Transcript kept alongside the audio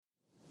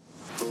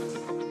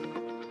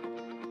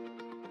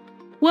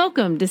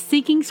Welcome to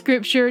Seeking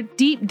Scripture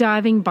Deep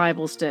Diving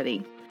Bible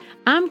Study.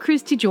 I'm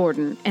Christy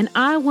Jordan, and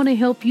I want to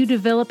help you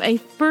develop a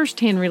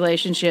first-hand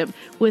relationship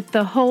with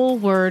the whole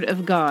Word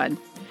of God.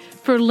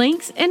 For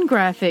links and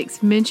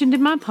graphics mentioned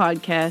in my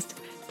podcast,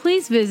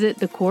 please visit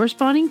the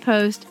corresponding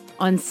post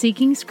on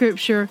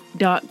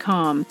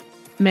seekingscripture.com.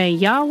 May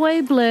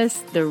Yahweh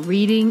bless the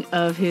reading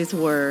of His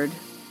Word.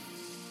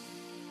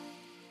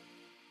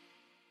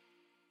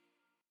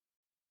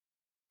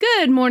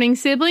 Good morning,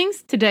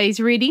 siblings.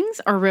 Today's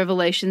readings are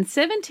Revelation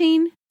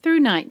 17 through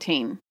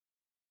 19.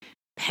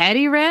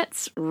 Patty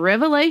Rat's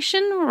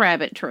Revelation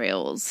Rabbit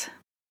Trails.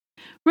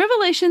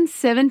 Revelation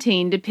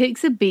 17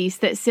 depicts a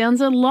beast that sounds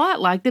a lot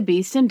like the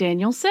beast in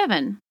Daniel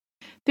 7.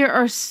 There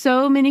are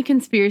so many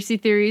conspiracy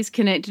theories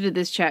connected to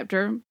this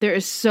chapter. There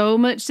is so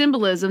much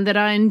symbolism that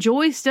I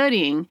enjoy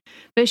studying,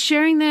 but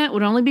sharing that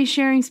would only be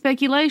sharing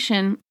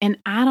speculation, and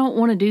I don't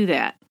want to do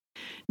that.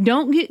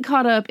 Don't get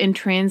caught up in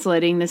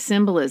translating the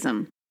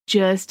symbolism.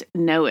 Just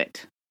know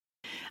it.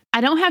 I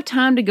don't have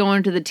time to go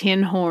into the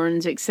 10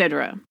 horns,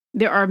 etc.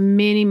 There are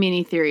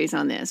many theories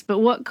on this, but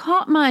what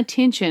caught my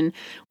attention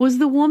was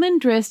the woman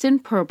dressed in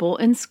purple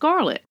and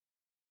scarlet.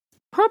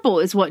 Purple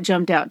is what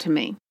jumped out to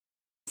me.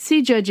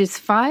 See Judges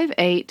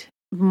 5:8,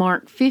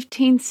 Mark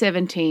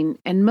 15:17,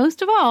 and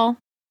most of all,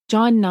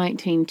 John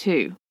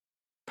 19:2.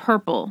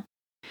 Purple.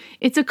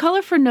 It's a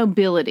color for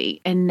nobility,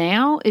 and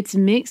now it's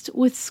mixed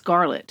with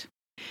scarlet.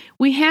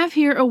 We have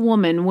here a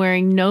woman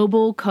wearing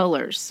noble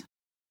colors.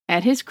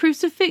 At his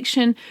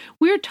crucifixion,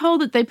 we are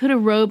told that they put a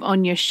robe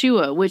on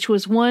Yeshua, which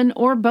was one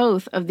or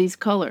both of these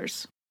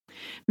colors.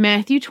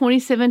 Matthew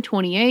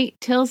 27:28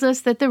 tells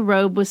us that the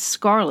robe was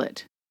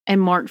scarlet,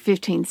 and Mark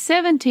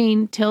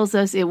 15:17 tells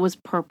us it was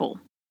purple.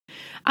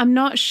 I'm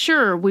not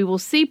sure we will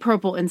see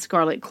purple and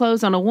scarlet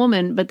clothes on a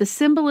woman, but the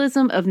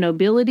symbolism of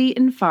nobility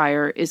and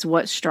fire is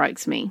what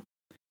strikes me.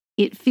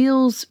 It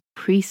feels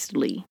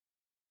priestly.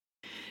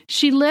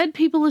 She led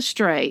people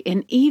astray,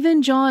 and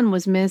even John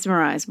was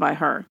mesmerized by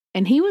her,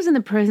 and he was in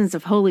the presence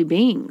of holy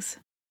beings.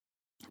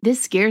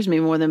 This scares me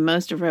more than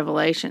most of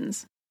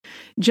Revelations.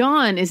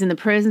 John is in the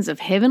presence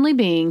of heavenly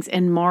beings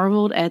and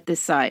marveled at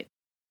this sight.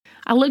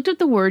 I looked at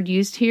the word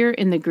used here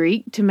in the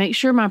Greek to make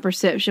sure my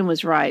perception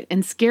was right,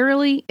 and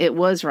scarily, it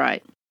was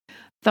right.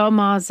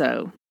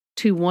 Thaumazo,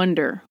 to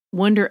wonder,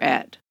 wonder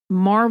at,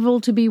 marvel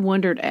to be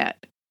wondered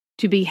at,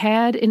 to be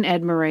had in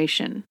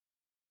admiration.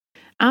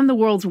 I'm the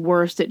world's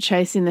worst at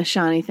chasing the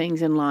shiny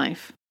things in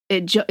life.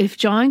 If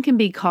John can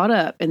be caught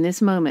up in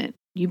this moment,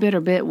 you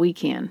better bet we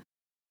can.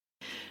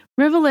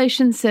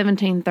 Revelation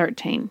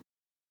 17:13.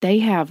 They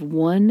have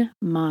one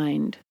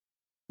mind.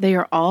 They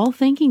are all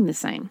thinking the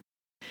same.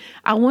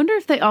 I wonder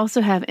if they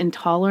also have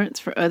intolerance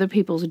for other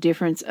people's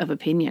difference of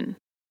opinion.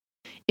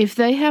 If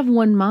they have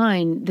one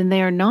mind, then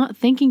they are not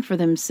thinking for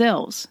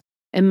themselves,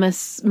 and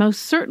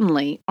most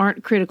certainly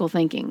aren't critical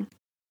thinking.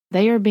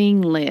 They are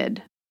being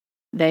led.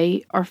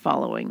 They are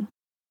following.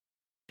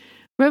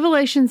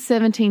 Revelation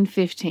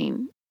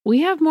 17:15.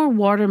 We have more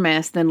water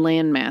mass than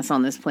land mass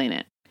on this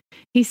planet.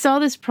 He saw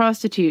this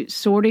prostitute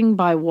sorting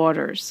by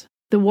waters.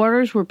 The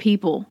waters were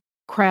people,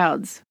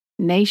 crowds,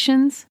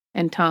 nations,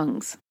 and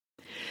tongues.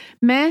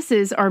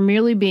 Masses are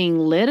merely being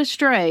led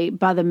astray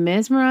by the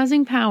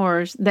mesmerizing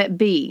powers that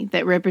be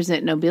that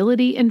represent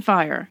nobility and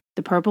fire,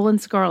 the purple and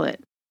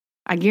scarlet.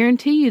 I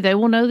guarantee you they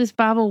will know this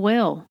Bible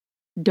well.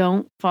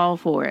 Don't fall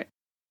for it.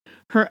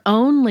 Her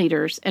own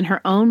leaders and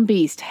her own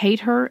beast hate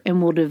her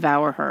and will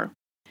devour her.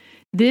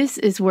 This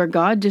is where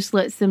God just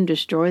lets them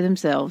destroy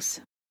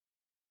themselves.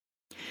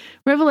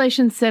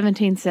 Revelation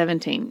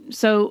 17:17.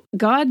 So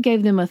God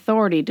gave them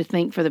authority to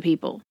think for the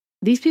people.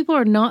 These people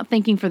are not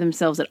thinking for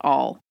themselves at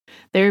all.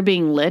 They are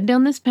being led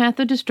down this path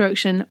of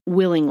destruction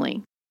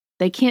willingly.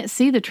 They can't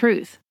see the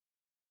truth.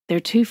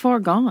 They're too far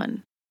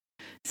gone.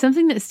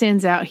 Something that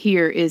stands out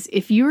here is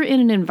if you're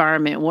in an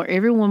environment where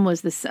everyone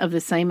was of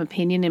the same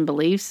opinion and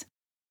beliefs,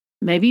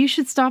 maybe you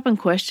should stop and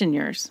question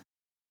yours.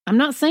 I'm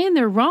not saying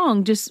they're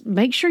wrong, just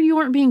make sure you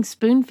aren't being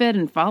spoon-fed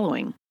and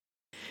following.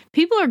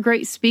 People are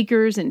great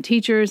speakers and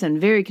teachers and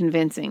very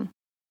convincing.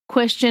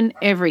 Question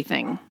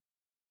everything.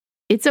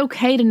 It's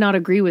okay to not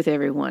agree with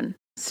everyone.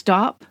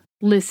 Stop,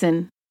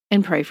 listen,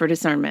 and pray for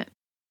discernment.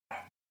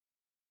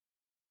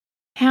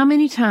 How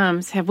many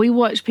times have we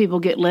watched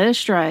people get led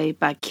astray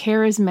by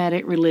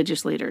charismatic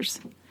religious leaders?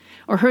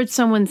 Or heard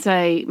someone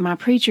say, "My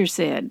preacher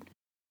said."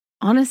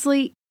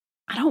 Honestly,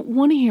 I don't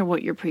want to hear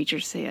what your preacher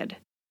said.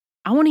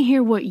 I want to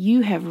hear what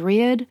you have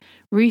read,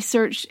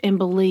 researched, and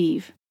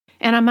believe.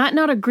 And I might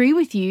not agree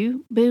with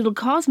you, but it'll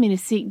cause me to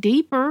seek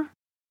deeper.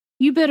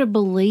 You better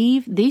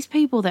believe these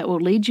people that will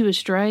lead you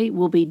astray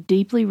will be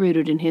deeply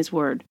rooted in His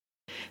Word.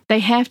 They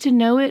have to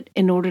know it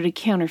in order to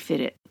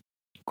counterfeit it.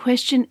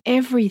 Question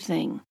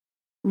everything.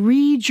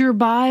 Read your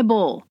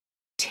Bible.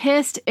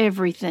 Test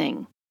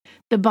everything.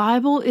 The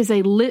Bible is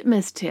a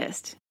litmus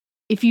test.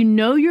 If you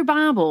know your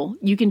Bible,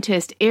 you can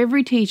test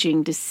every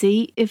teaching to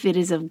see if it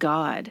is of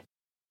God.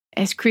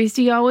 As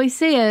Christy always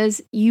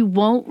says, you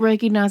won't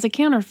recognize a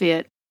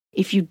counterfeit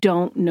if you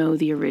don't know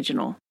the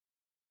original.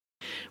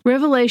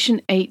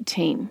 Revelation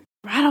 18.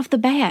 Right off the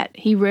bat,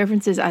 he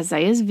references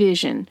Isaiah's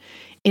vision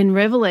in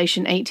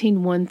Revelation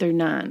 18:1 through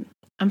 9.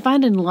 I'm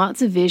finding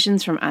lots of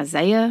visions from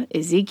Isaiah,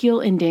 Ezekiel,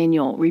 and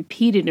Daniel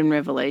repeated in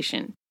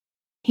Revelation.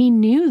 He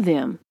knew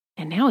them,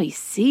 and now he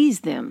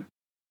sees them.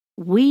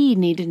 We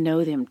need to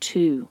know them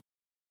too.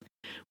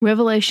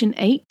 Revelation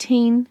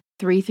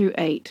 18:3 through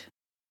 8.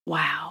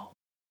 Wow.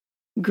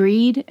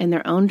 Greed and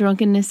their own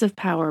drunkenness of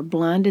power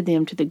blinded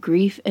them to the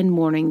grief and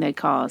mourning they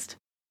caused.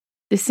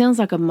 This sounds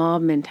like a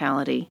mob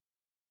mentality.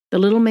 The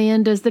little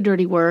man does the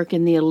dirty work,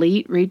 and the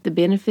elite reap the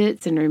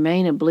benefits and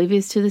remain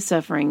oblivious to the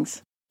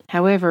sufferings.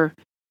 However,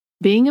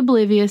 being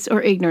oblivious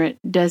or ignorant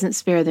doesn't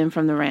spare them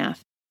from the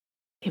wrath.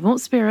 It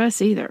won't spare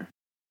us either.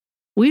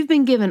 We've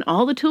been given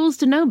all the tools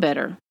to know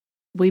better.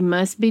 We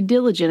must be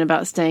diligent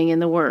about staying in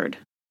the Word.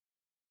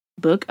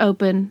 Book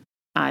open,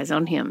 eyes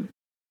on Him.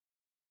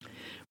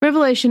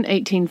 Revelation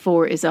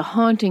 18:4 is a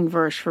haunting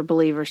verse for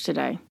believers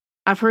today.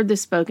 I've heard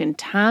this spoken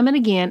time and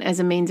again as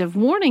a means of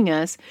warning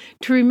us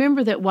to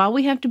remember that while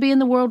we have to be in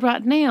the world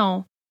right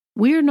now,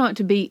 we are not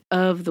to be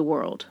of the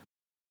world.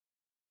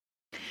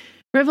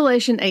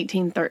 Revelation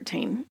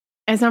 18:13.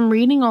 As I'm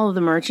reading all of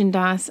the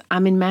merchandise,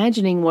 I'm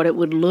imagining what it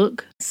would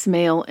look,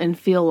 smell, and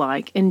feel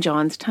like in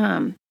John's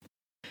time,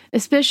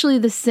 especially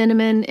the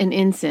cinnamon and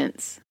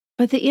incense.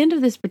 But the end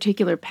of this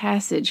particular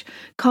passage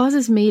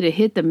causes me to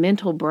hit the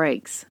mental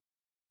brakes.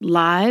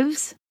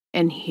 Lives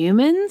and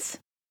humans?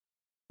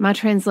 My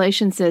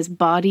translation says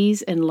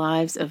bodies and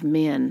lives of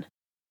men.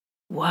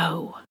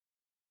 Whoa.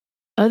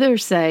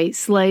 Others say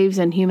slaves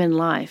and human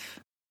life.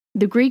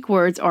 The Greek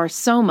words are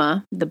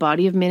soma, the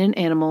body of men and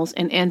animals,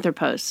 and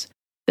anthropos,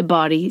 the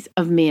bodies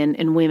of men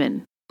and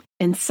women,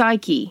 and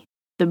psyche,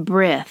 the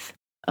breath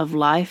of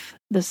life,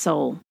 the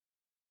soul.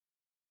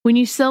 When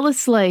you sell a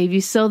slave,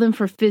 you sell them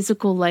for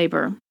physical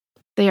labor.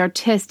 They are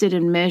tested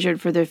and measured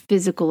for their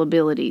physical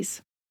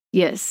abilities.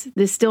 Yes,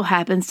 this still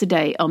happens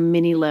today on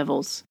many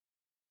levels.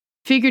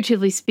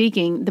 Figuratively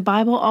speaking, the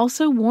Bible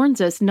also warns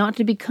us not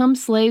to become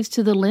slaves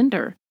to the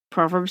lender,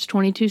 Proverbs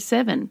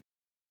 22:7.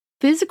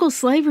 Physical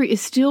slavery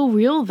is still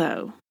real,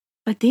 though.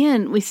 But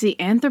then we see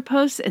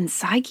anthropos and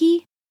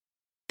psyche,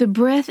 the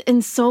breath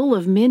and soul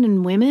of men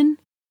and women.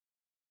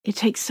 It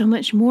takes so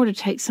much more to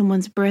take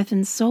someone's breath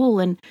and soul,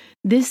 and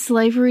this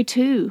slavery,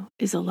 too,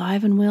 is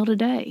alive and well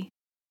today.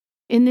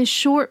 In this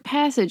short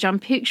passage, I'm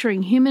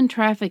picturing human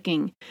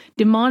trafficking,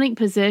 demonic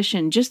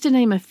possession, just to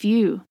name a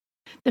few.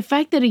 The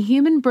fact that a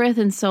human breath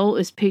and soul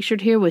is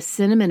pictured here with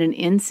cinnamon and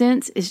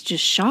incense is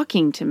just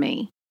shocking to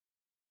me.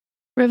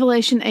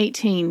 Revelation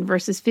 18,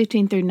 verses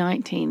 15 through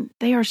 19.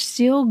 They are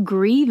still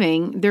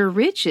grieving their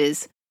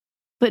riches,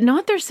 but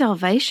not their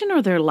salvation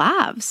or their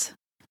lives.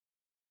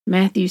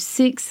 Matthew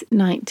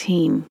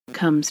 6:19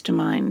 comes to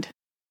mind.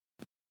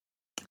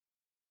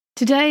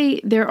 Today,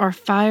 there are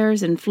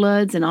fires and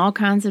floods and all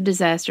kinds of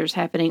disasters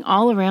happening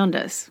all around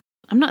us.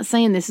 I'm not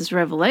saying this is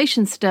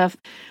Revelation stuff,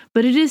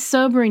 but it is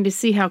sobering to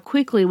see how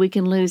quickly we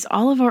can lose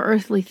all of our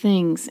earthly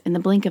things in the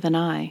blink of an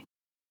eye.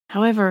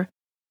 However,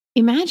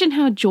 imagine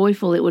how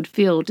joyful it would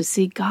feel to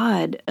see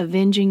God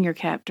avenging your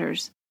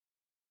captors.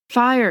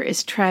 Fire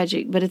is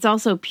tragic, but it's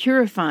also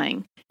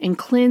purifying and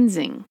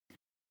cleansing.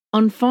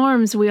 On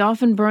farms, we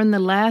often burn the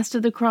last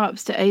of the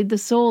crops to aid the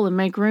soil and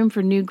make room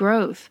for new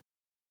growth.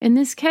 In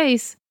this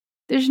case,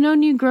 there's no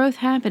new growth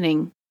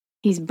happening.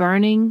 He's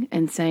burning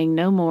and saying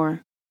no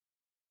more.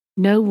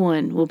 No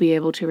one will be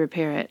able to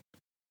repair it.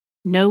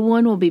 No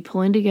one will be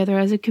pulling together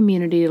as a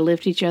community to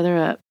lift each other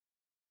up.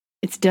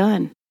 It's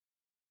done.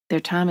 Their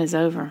time is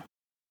over.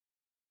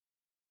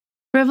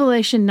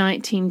 Revelation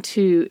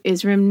 19:2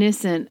 is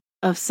reminiscent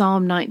of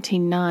Psalm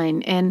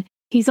 19:9, and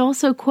he's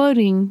also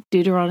quoting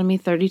Deuteronomy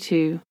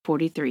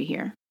 32:43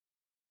 here.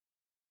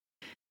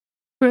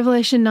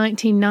 Revelation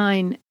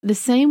 19:9, the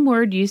same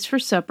word used for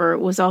supper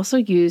was also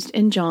used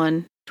in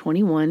John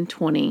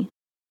 21:20.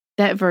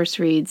 That verse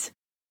reads,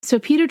 "So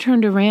Peter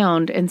turned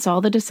around and saw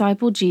the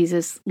disciple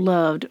Jesus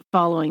loved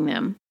following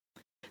them,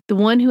 the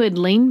one who had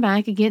leaned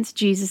back against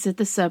Jesus at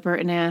the supper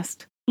and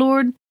asked,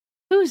 'Lord,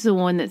 who is the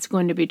one that's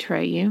going to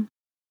betray you?'"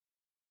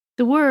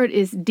 The word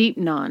is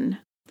deipnon,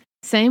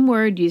 same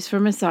word used for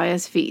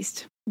Messiah's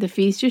feast. The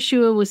feast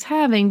Yeshua was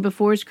having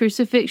before his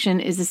crucifixion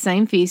is the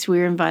same feast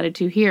we are invited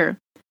to here.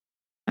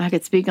 I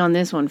could speak on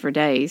this one for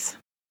days.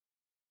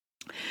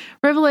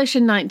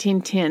 Revelation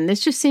 19:10,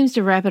 this just seems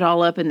to wrap it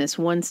all up in this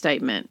one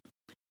statement.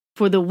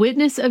 For the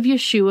witness of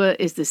Yeshua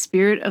is the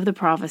spirit of the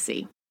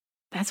prophecy.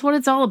 That's what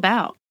it's all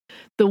about.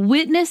 The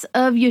witness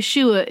of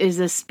Yeshua is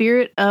the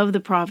spirit of the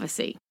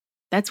prophecy.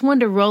 That's one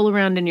to roll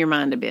around in your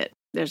mind a bit.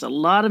 There's a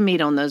lot of meat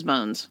on those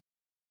bones.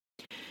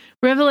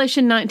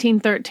 Revelation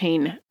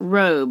 19:13,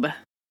 robe.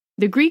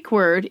 The Greek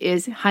word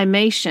is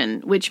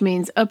hymation, which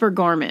means upper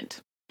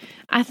garment.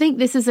 I think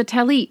this is a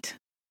talit,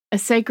 a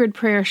sacred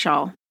prayer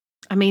shawl.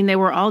 I mean, they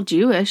were all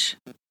Jewish.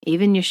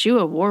 Even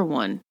Yeshua wore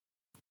one.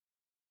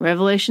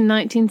 Revelation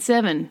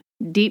 19:7,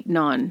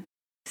 deipnon,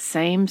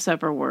 same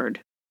supper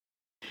word.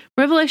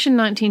 Revelation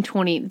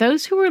 19:20,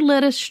 those who were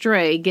led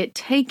astray get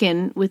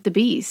taken with the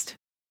beast.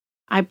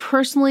 I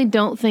personally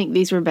don't think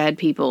these were bad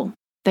people.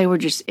 They were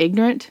just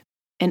ignorant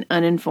and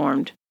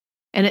uninformed.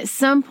 And at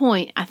some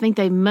point, I think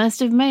they must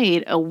have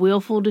made a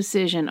willful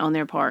decision on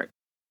their part.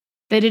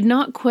 They did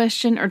not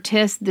question or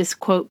test this,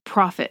 quote,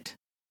 prophet.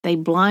 They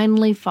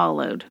blindly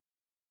followed.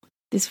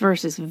 This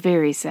verse is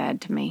very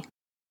sad to me.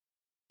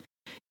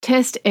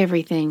 Test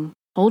everything.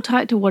 Hold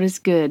tight to what is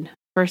good.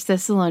 1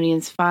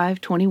 Thessalonians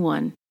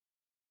 5:21.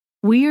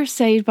 We are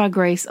saved by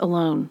grace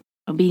alone.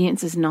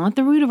 Obedience is not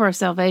the root of our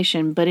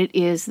salvation, but it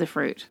is the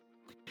fruit.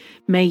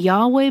 May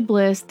Yahweh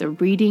bless the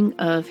reading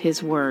of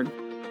His word.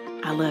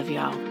 I love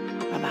y'all.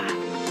 Bye-bye.